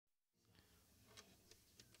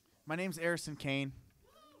My name's Arison Cain.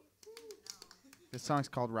 This song's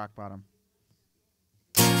called Rock Bottom.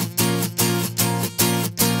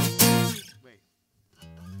 Wait.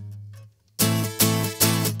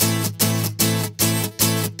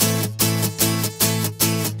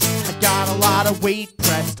 I got a lot of weight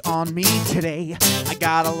pressed on me today. I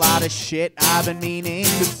got a lot of shit I've been meaning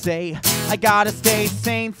to say. I gotta stay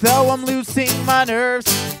sane though I'm losing my nerves.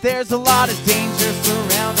 There's a lot of danger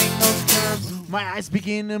surrounding those curves. My eyes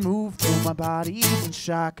begin to move though my body's in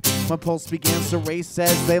shock. My pulse begins to race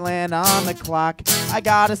as they land on the clock. I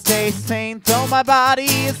gotta stay sane though my body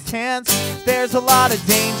is tense. There's a lot of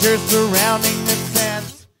danger surrounding this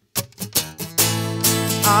sense.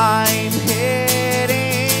 I'm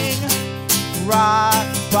hitting rock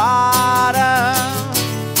bottom.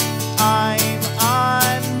 I'm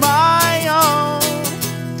on my own.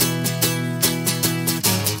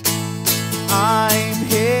 I'm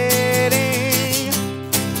hitting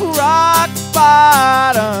rock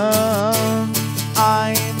bottom.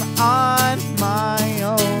 I'm on my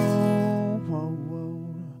own.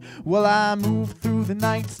 Well, I move through the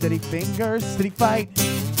night, steady fingers, steady fight,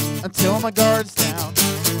 until my guard's down.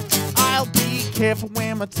 I'll be careful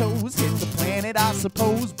when my toes hit the planet, I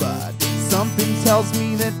suppose, but something tells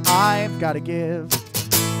me that I've got to give.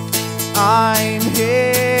 I'm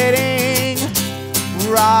hitting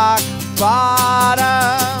rock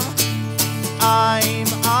bottom. I'm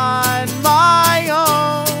on my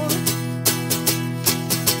own.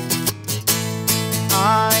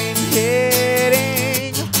 I'm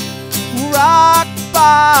hitting rock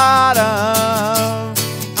bottom.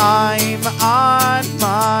 I'm on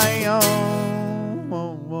my own.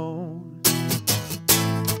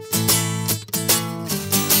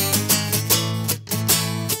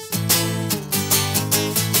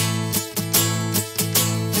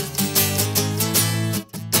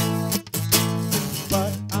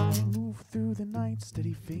 But I move through the night,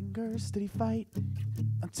 steady fingers, steady fight,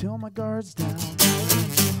 until my guard's down.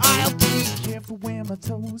 I'll be careful when my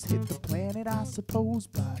toes hit the planet, I suppose,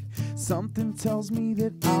 but something tells me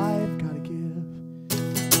that I've got to give.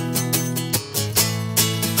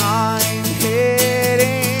 I'm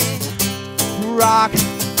hitting rock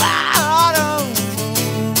bottom.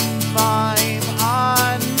 I'm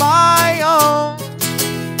on my own.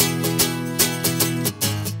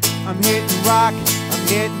 I'm hitting rock, I'm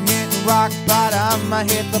hitting rock bottom. I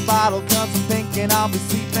hit the bottle 'cause I'm thinking I'll be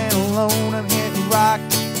sleeping alone. I'm hitting rock,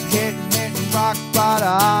 hitting rock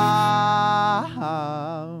bottom.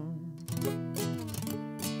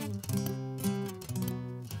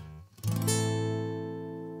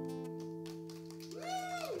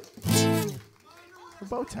 The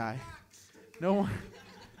bow tie. No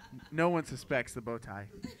one suspects the bow tie.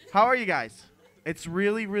 How are you guys? It's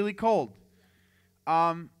really, really cold.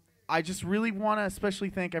 I just really want to especially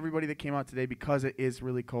thank everybody that came out today because it is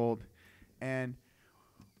really cold. And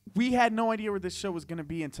we had no idea where this show was going to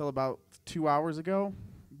be until about 2 hours ago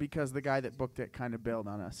because the guy that booked it kind of bailed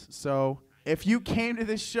on us. So if you came to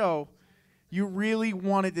this show, you really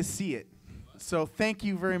wanted to see it. So thank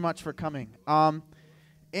you very much for coming.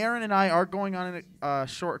 Aaron and I are going on a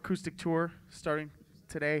short acoustic tour starting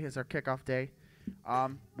today as our kickoff day.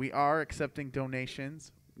 We are accepting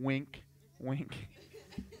donations. Wink, wink.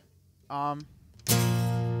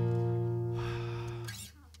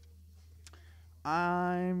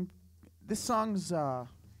 This song's a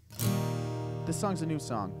new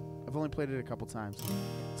song. I've only played it a couple times.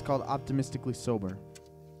 It's called Optimistically Sober.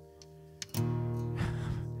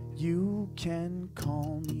 You can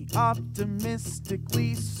call me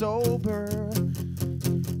optimistically sober,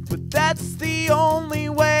 but that's the only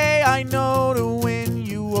way I know to win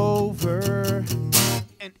you over.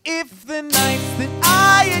 And if the nights that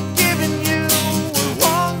I had given you were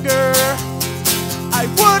longer, I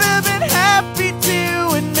would have been happy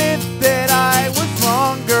to admit that I was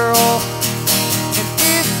wrong, girl. And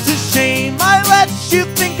it's a shame I let you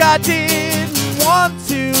think I didn't want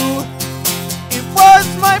to. It was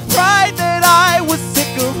my pride that I was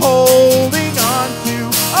sick of holding on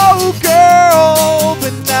to. Oh, girl,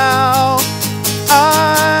 but now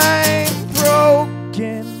I'm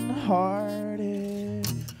broken-hearted.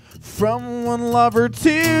 From one lover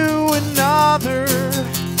to another,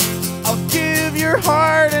 I'll give your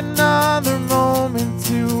heart another moment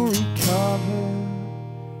to recover.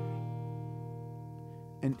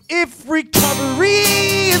 And if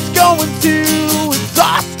recovery is going to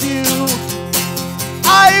exhaust you,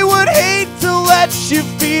 I would hate to let you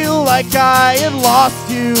feel like I had lost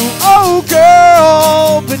you. Oh,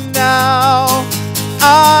 girl, but now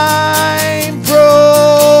I'm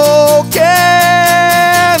broken.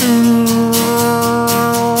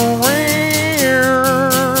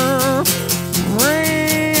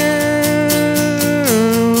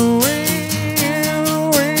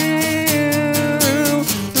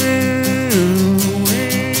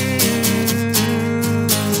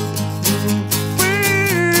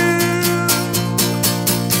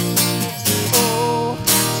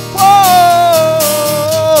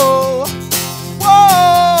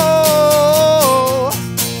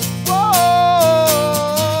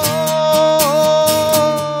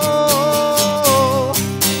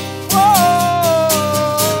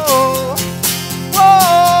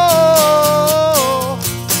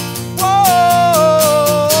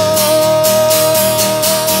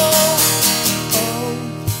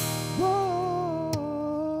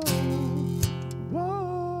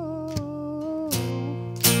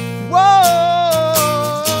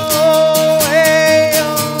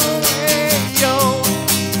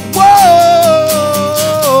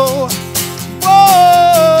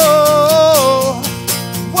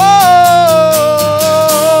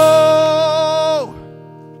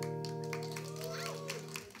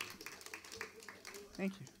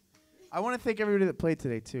 to thank everybody that played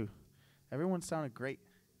today too. Everyone sounded great.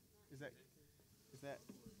 Is that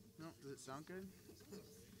no? Does it sound good?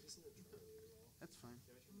 That's fine.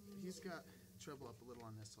 He's got treble up a little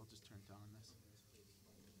on this, so I'll just turn it down on this.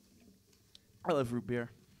 I love root beer.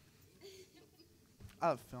 I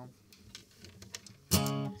love film.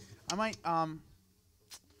 I might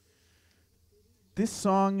this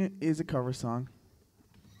song is a cover song.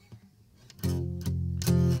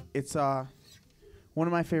 It's one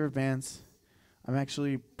of my favorite bands. I'm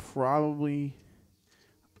actually probably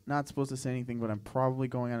not supposed to say anything, but I'm probably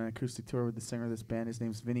going on an acoustic tour with the singer of this band. His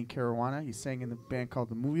name's Vinny Caruana. He sang in the band called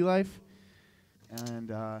The Movie Life.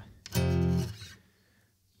 And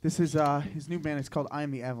this is his new band. It's called I Am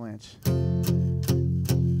the Avalanche.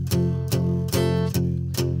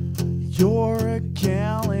 You're a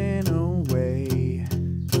gallon away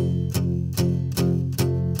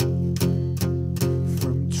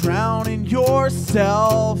from drowning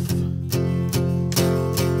yourself,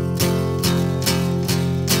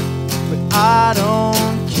 but I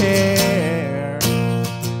don't care.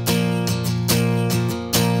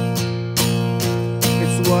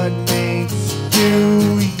 It's what makes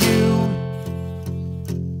you you,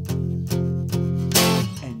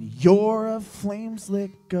 and you're a flames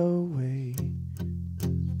lick away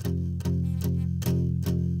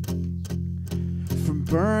from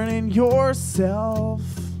burning yourself.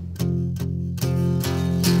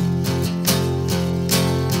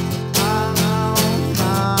 I don't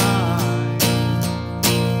mind,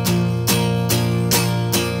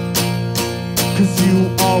 'cause you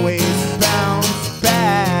always bounce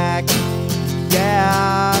back.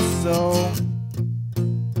 Yeah, so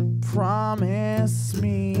promise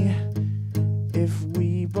me if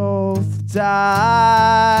we both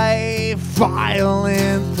die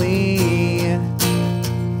violently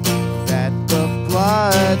that the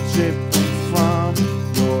blood dripping from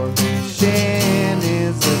your chin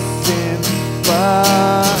is a symphony.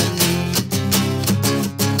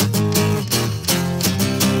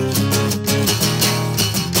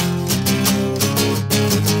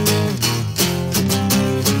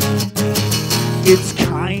 It's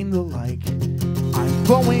kinda like I'm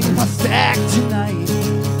blowing my stack tonight.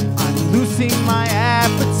 I'm losing my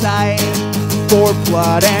appetite for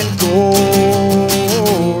blood and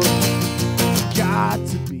gore. Got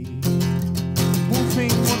to be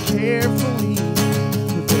moving more carefully.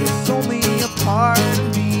 There's only a part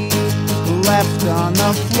of me left on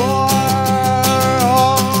the floor.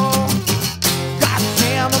 God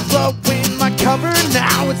damn, I'm blowing my cover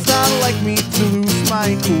now. It's not like me to lose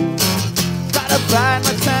my cool. Gotta bide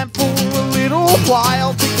my time for a little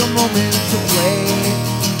while. Take a moment to play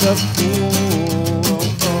the fool.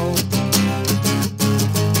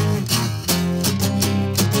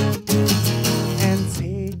 And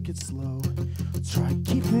take it slow. Try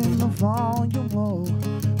keeping the volume low.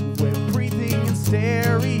 We're breathing in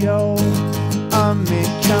stereo amid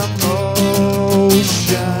commotion.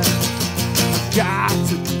 Got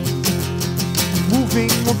to be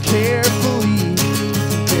moving more carefully.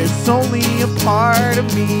 There's only a part of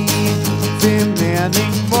me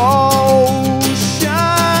demanding motion.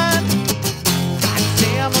 God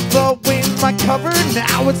damn, I'm blowing my cover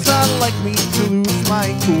now. It's not like me to lose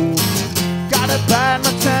my cool. Gotta bide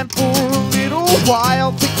my time for a little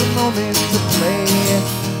while. Take a moment to play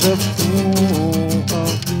the fool.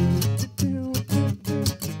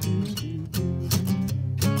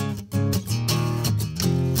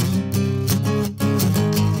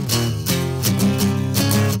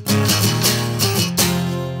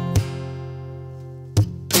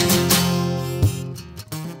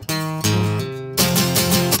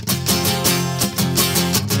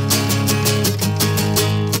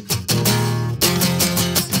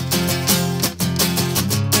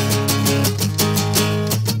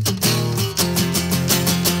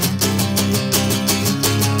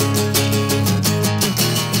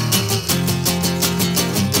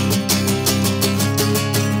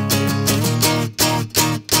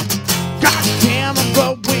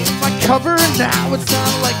 Cover now, it's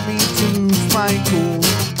not like me to lose my cool.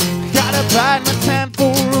 Gotta bide my time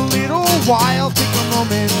for a little while. Take a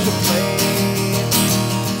moment to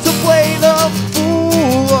play the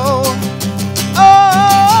fool. Oh,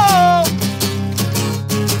 oh.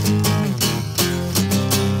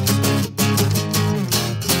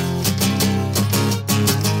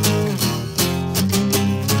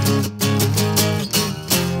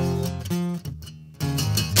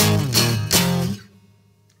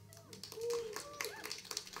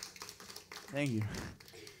 Thank you.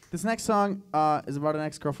 This next song is about an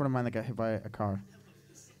ex-girlfriend of mine that got hit by a car.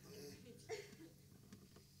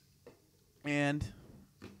 And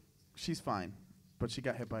she's fine, but she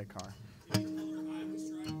got hit by a car.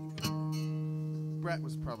 Brett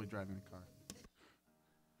was probably driving the car.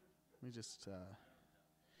 Let me just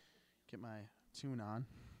get my tune on.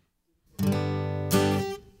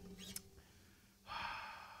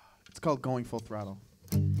 It's called Going Full Throttle.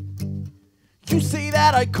 You say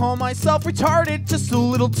that I call myself retarded just a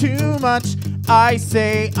little too much. I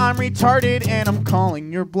say I'm retarded and I'm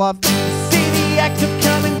calling your bluff. You say the act of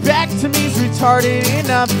coming back to me is retarded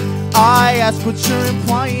enough. I ask what you're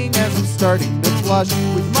implying as I'm starting to blush.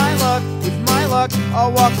 With my luck,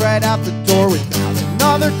 I'll walk right out the door without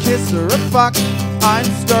another kiss or a fuck. I'm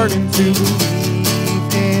starting to believe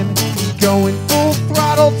in going full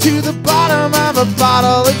throttle to the bottom of a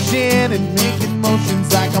bottle of gin and making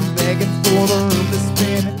motions like I'm begging for the room to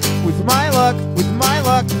spin. With my luck,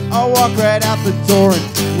 I'll walk right out the door,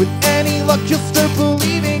 and with any luck you'll start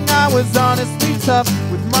believing I was honestly tough.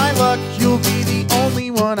 With my luck, you'll be the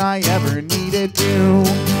only one I ever needed to.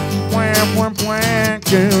 Wham, wham, wham,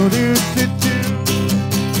 do, do, do, do.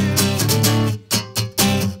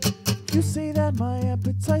 You say that my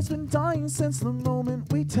appetite's been dying since the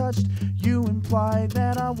moment we touched. You implied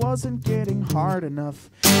that I wasn't getting hard enough.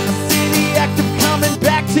 I see the act of coming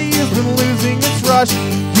back to you's been losing its rush.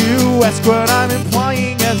 You ask what I'm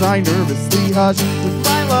implying as I nervously hush. With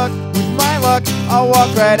my luck, I'll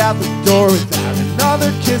walk right out the door without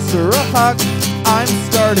another kiss or a hug. I'm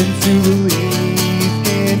starting to believe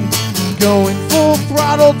in going full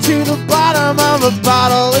throttle to the bottom of a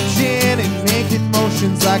bottle of gin and making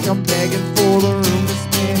motions like I'm begging for the room to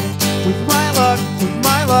spin. With my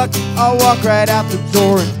luck, I'll walk right out the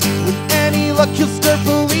door, and with any luck you'll start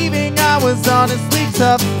believing I was honestly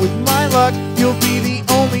tough. With my luck, you'll be the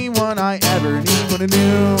only one I ever need. Wanna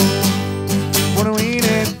do? Wanna win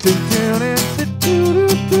it? Do do do do do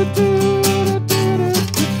do do.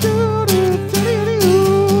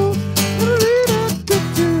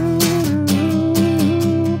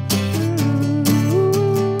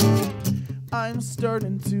 I'm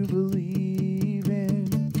starting to believe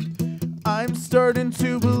in. I'm starting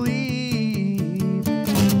to believe.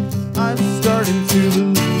 I'm starting to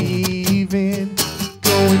believe in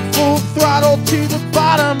going full throttle to the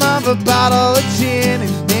bottom of a bottle of gin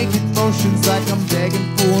and making motions like I'm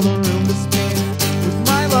begging for the room to spin. With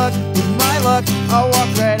my luck, I'll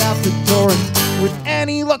walk right out the door, and with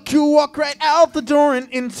any luck, you'll walk right out the door and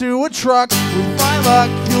into a truck. With my luck,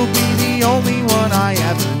 you'll be the only one I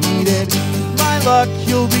ever needed. My luck,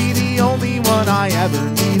 you'll be the only one I ever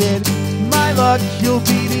needed. My luck, you'll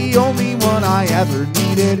be the only one I ever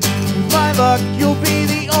needed. My luck, you'll be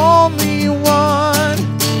the only one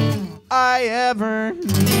I ever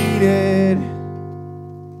needed.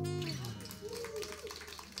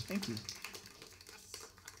 Thank you.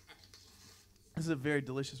 This is a very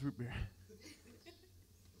delicious root beer.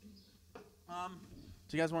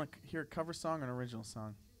 Do you guys want to hear a cover song or an original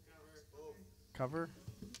song? Cover?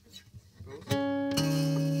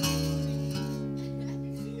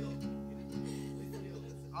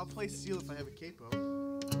 I'll play Seal if I have a capo.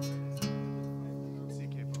 See a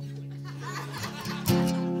capo.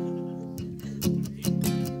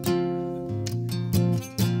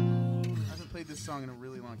 I haven't played this song in a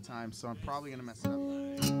really long time, so I'm probably gonna mess it up.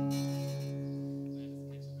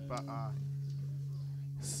 But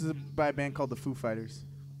this is by a band called the Foo Fighters.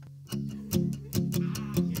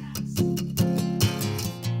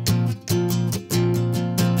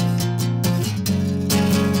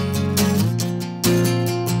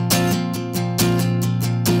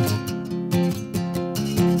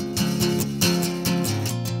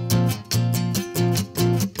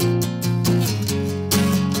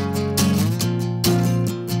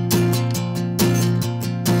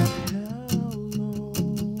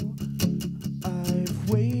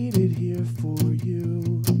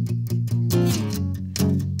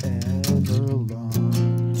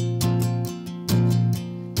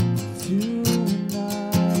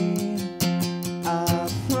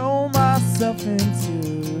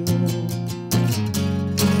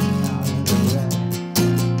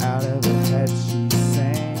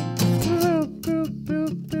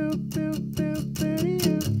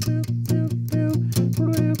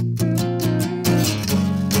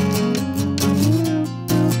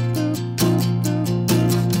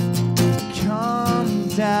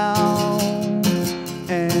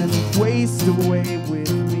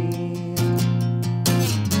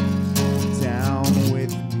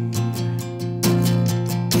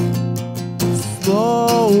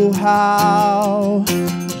 How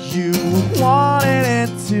you wanted it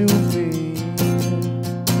to be.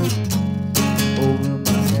 Over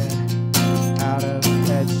my head, out of her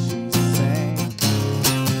head, she sang.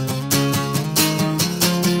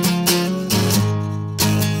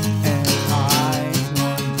 And I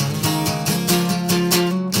wonder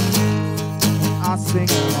sing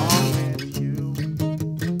along with you.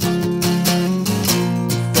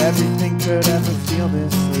 If everything could ever feel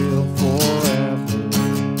this real forever,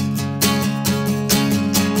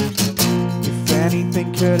 if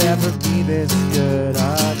anything could ever be this good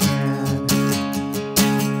again,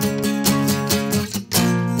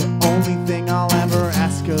 the only thing I'll ever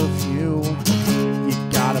ask of you, you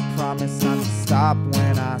gotta promise not to stop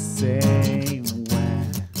when I say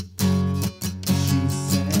when. She's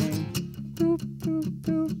saying boop boop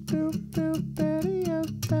boop boop boop betty up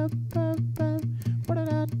boop boop boop what da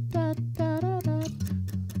da da da da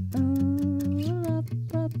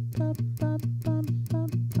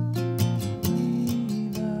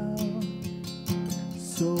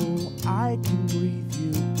so I can breathe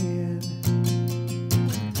you in,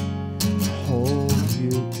 hold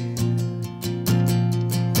you in.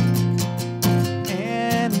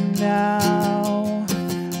 And now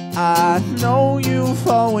I know you've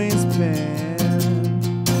always been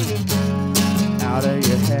out of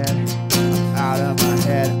your head, out of my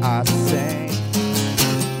head, I sing.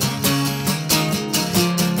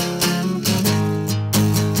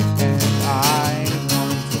 And I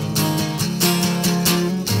wonder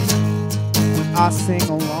when I sing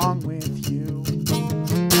along with you,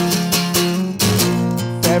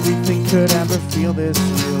 if everything could ever feel this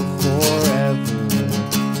real forever,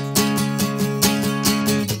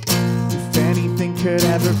 if anything could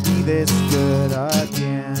ever be this good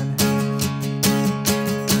again,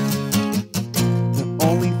 the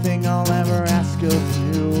only thing I'll ever ask of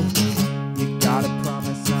you, you gotta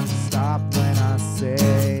promise not to stop when I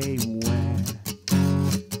say when.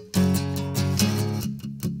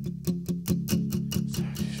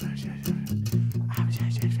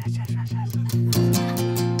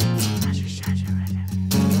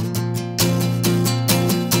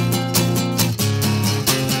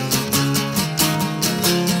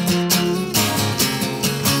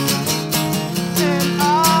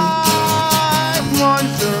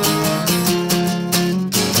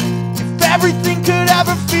 Everything could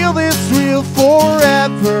ever feel this real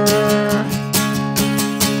forever,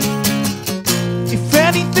 if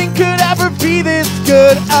anything could ever be this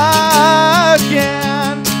good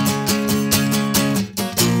again,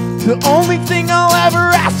 the only thing I'll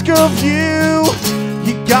ever ask of you,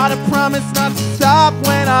 you gotta promise not to stop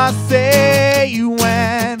when I say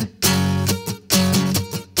when.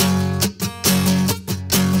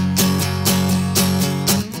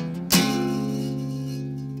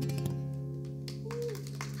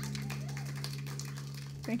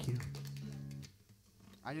 Thank you.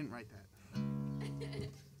 I didn't write that.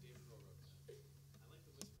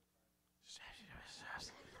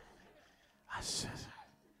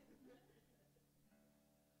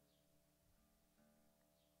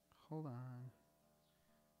 Hold on.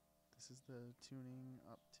 This is the tuning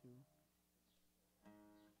up to.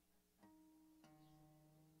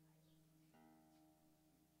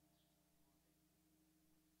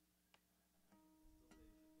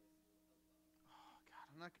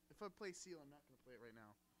 If I play Seal, I'm not going to play it right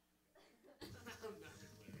now.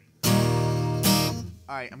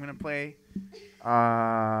 Alright, I'm going to play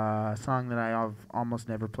a song that I've almost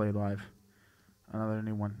never played live. Another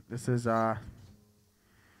new one. This is about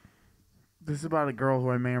a girl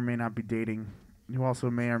who I may or may not be dating, who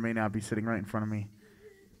also may or may not be sitting right in front of me.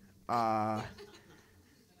 I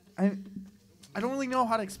don't really know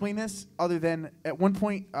how to explain this other than at one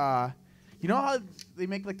point, you know how they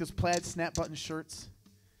make like those plaid snap button shirts?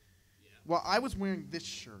 Well, I was wearing this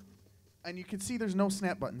shirt, and you can see there's no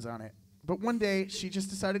snap buttons on it. But one day, she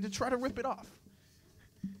just decided to try to rip it off.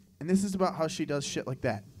 And this is about how she does shit like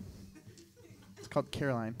that. It's called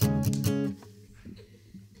Caroline.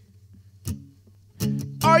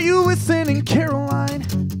 Are you listening, Caroline?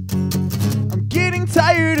 I'm getting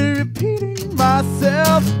tired of repeating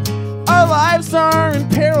myself. Our lives are in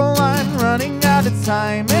peril, I'm running out of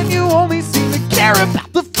time, and you only seem to care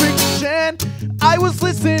about the friction. I was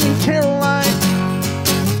listening, Caroline,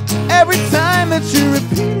 every time that you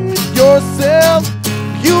repeated yourself.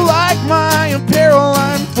 You like my apparel,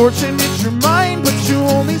 I'm fortunate you're mine, but you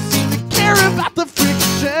only seem to care about the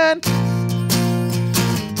friction.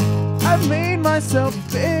 I've made myself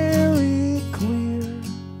very clear.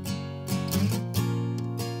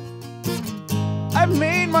 I've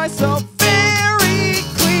made myself very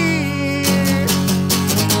clear.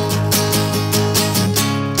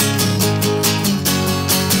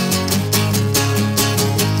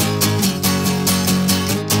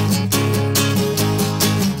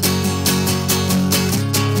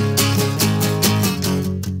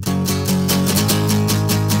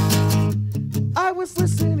 I was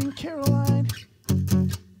listening, Caroline,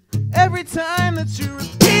 every time that you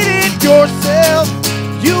repeated yourself.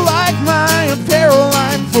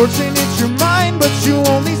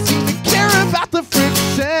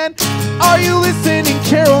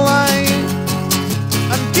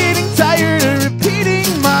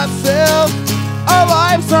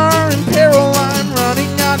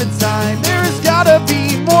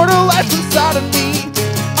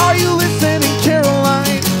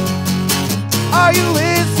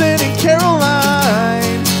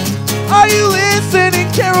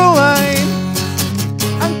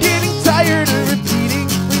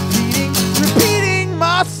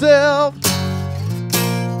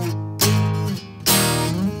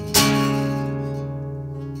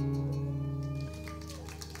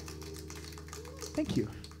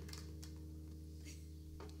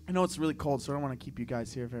 I know it's really cold, so I don't want to keep you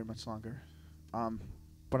guys here very much longer.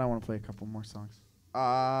 But I want to play a couple more songs.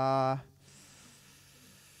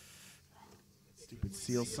 Stupid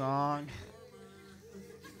Seal song.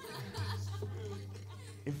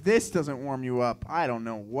 If this doesn't warm you up, I don't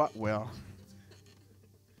know what will.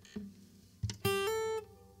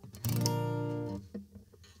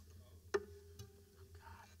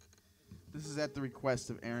 This is at the request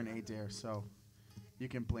of Aaron Adair, so you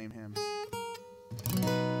can blame him.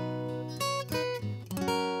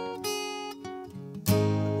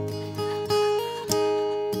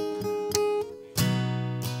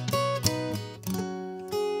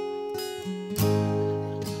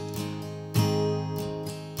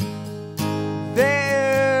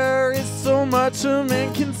 There is so much a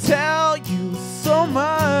man can tell you, so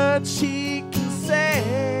much he can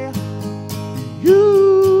say.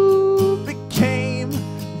 You became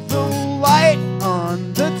the light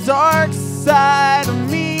on the dark side of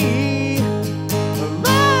me.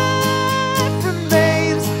 Life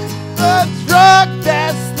remains the drug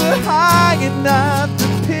that's the high and not the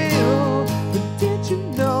pill. But did you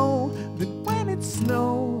know that when it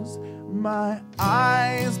snows, my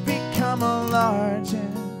eyes become a large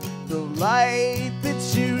and the light that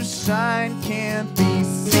you shine can't be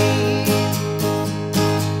seen?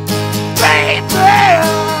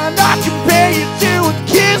 I compare you to a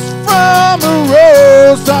kiss from a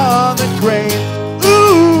rose on the grave.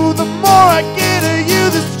 Ooh, the more I get of you,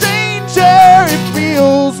 the stranger it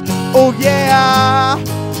feels. Oh yeah.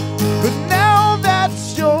 But now that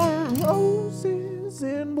your rose is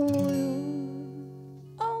in bloom,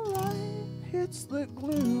 alright, hits the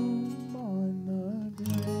gloom on the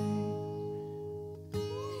grave.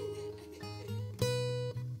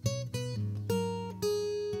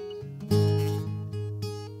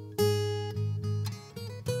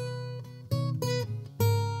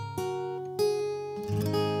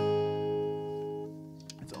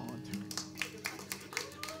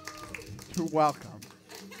 You're welcome.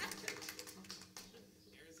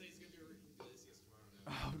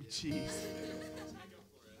 Oh, jeez.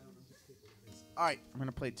 All right, I'm going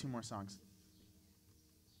to play 2 more songs.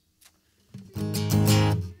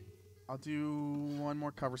 I'll do 1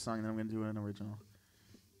 more cover song, and then I'm going to do an original.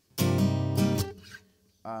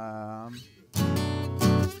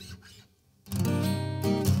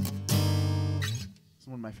 It's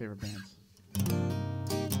one of my favorite bands.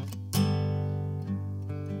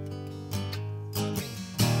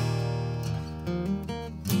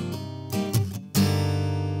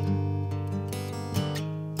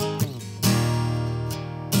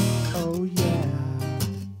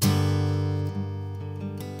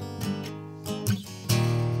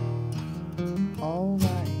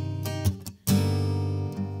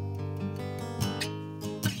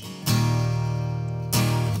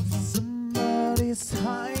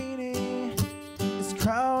 Tiny is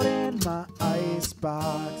crowding my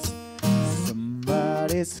icebox.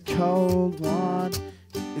 Somebody's cold one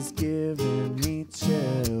is giving me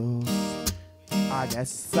chills. I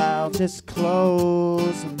guess I'll just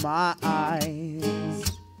close my eyes.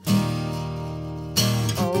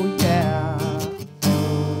 Oh yeah.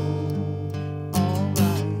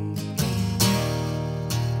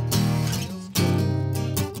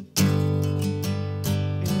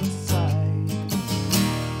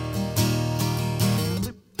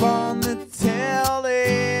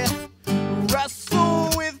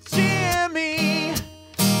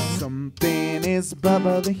 Is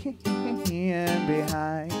bubbling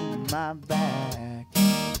behind my back.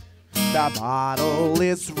 The bottle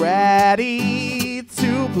is ready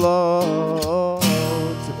to blow,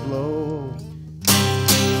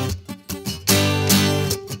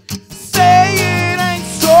 Say it ain't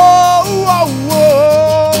so.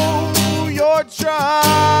 Your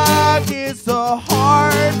drug is a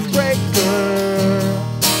heartbreaker.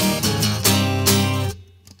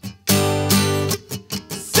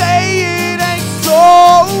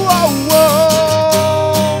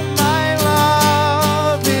 My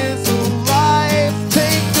love is a life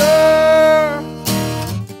taker.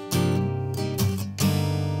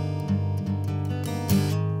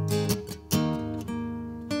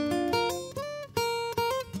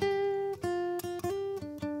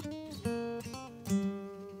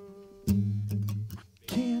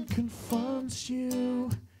 Can't confront you,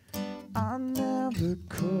 I never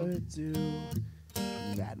could do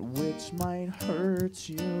that which might hurt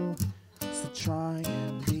you, so try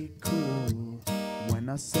and be cool when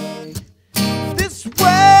I say this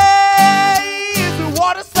way is the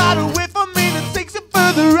water side away from me that takes it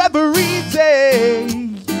further every day.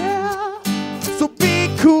 Yeah, so be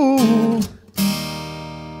cool.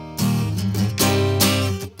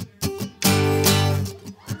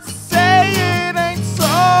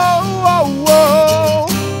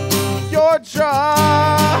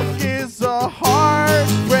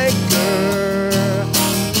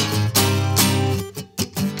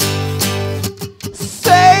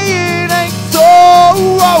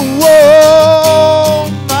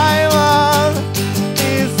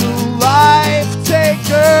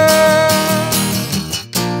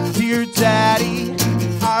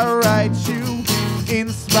 In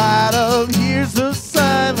spite of years of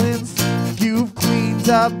silence, you've cleaned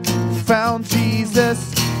up, found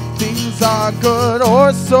Jesus. Things are good,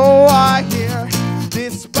 or so I hear.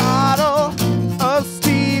 This bottle of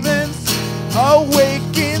Stevens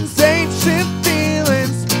awakens ancient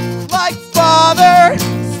feelings. Like father,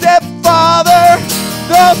 stepfather,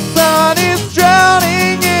 the sun is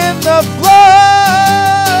drowning in the flood.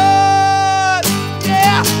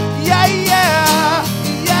 Yeah, yeah, yeah,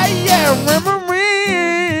 yeah, yeah. Remember me.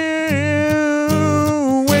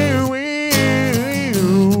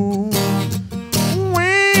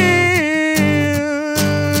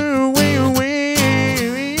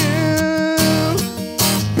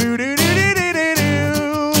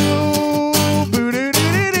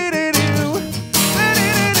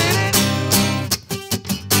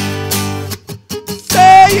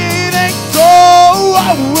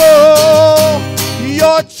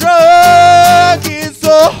 Your drug is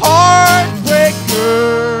a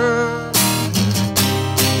heartbreaker.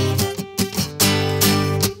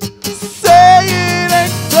 Say it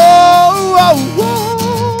ain't so.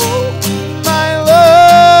 My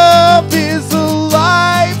love is a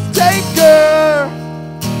life taker.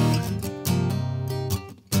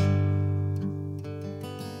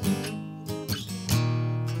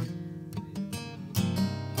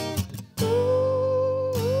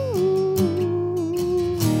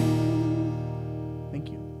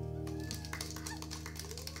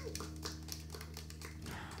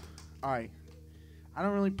 Alright, I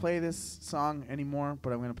don't really play this song anymore,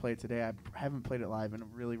 but I'm going to play it today. I haven't played it live in a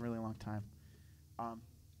really, really long time.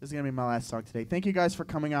 This is going to be my last song today. Thank you guys for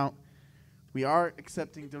coming out. We are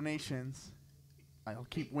accepting donations. I'll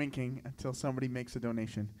keep winking until somebody makes a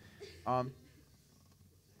donation.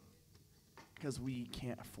 Because we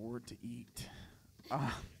can't afford to eat.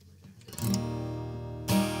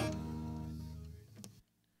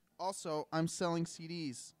 Also, I'm selling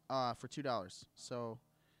CDs for $2. So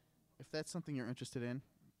if that's something you're interested in,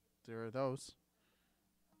 there are those.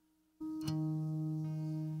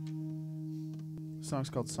 The song's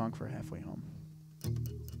called Song for Halfway Home.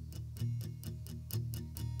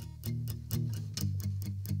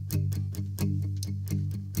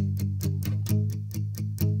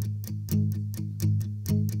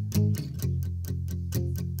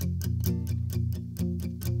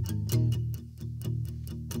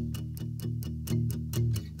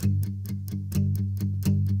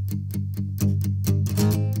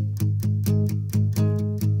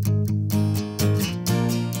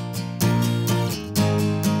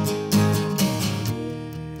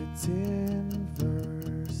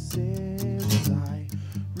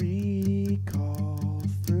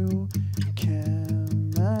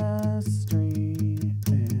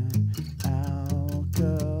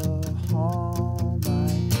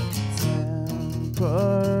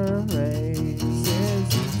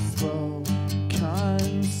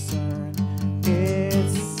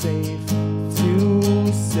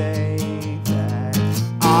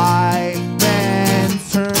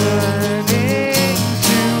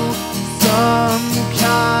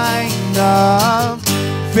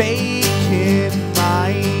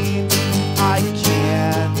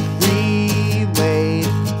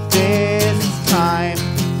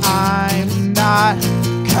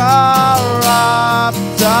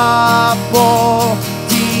 Corruptible,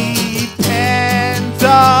 dependable,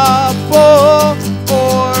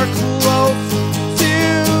 or close to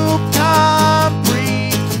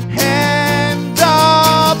halfway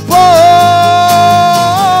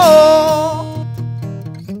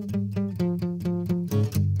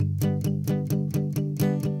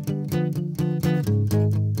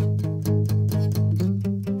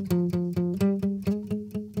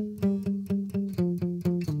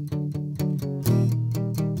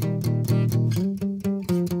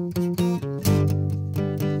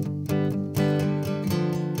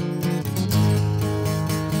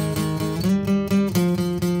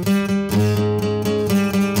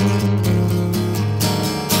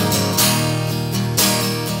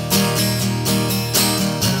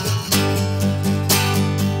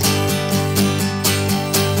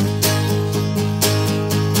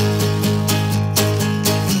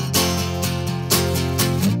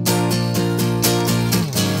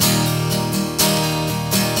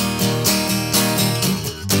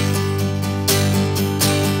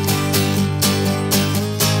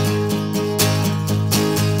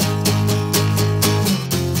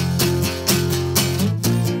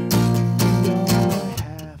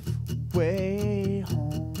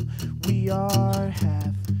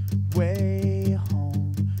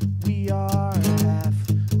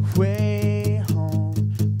home.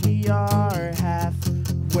 We are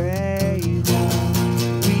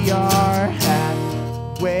halfway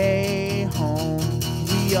halfway home.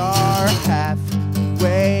 We are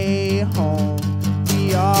halfway home.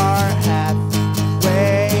 We are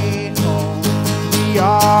halfway home. We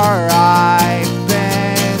are. I've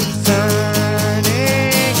been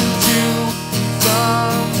turning to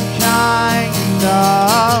some kind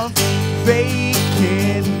of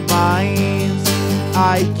vacant minds.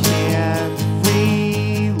 I can't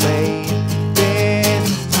relate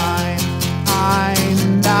this time.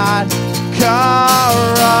 I'm not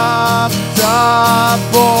corruptible,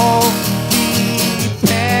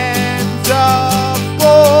 dependable,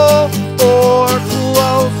 or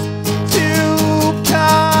close to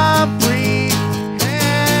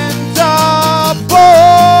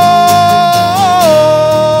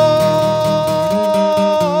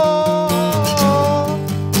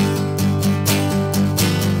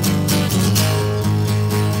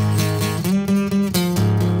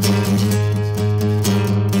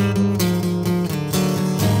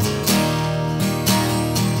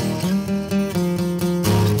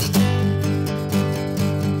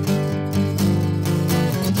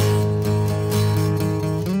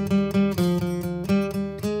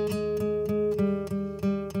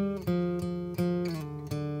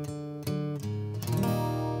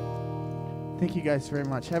Thank you guys very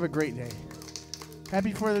much. Have a great day.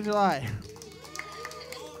 Happy 4th of July.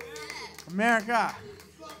 America.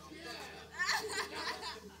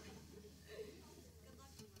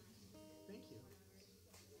 Thank you.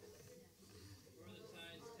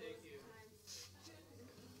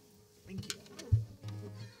 Thank you.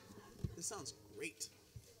 This sounds great.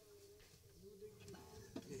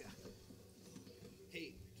 Yeah.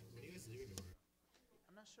 Hey, when are you guys leaving tomorrow?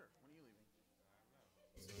 I'm not sure. When are you leaving? I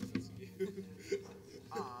don't know. So it's you.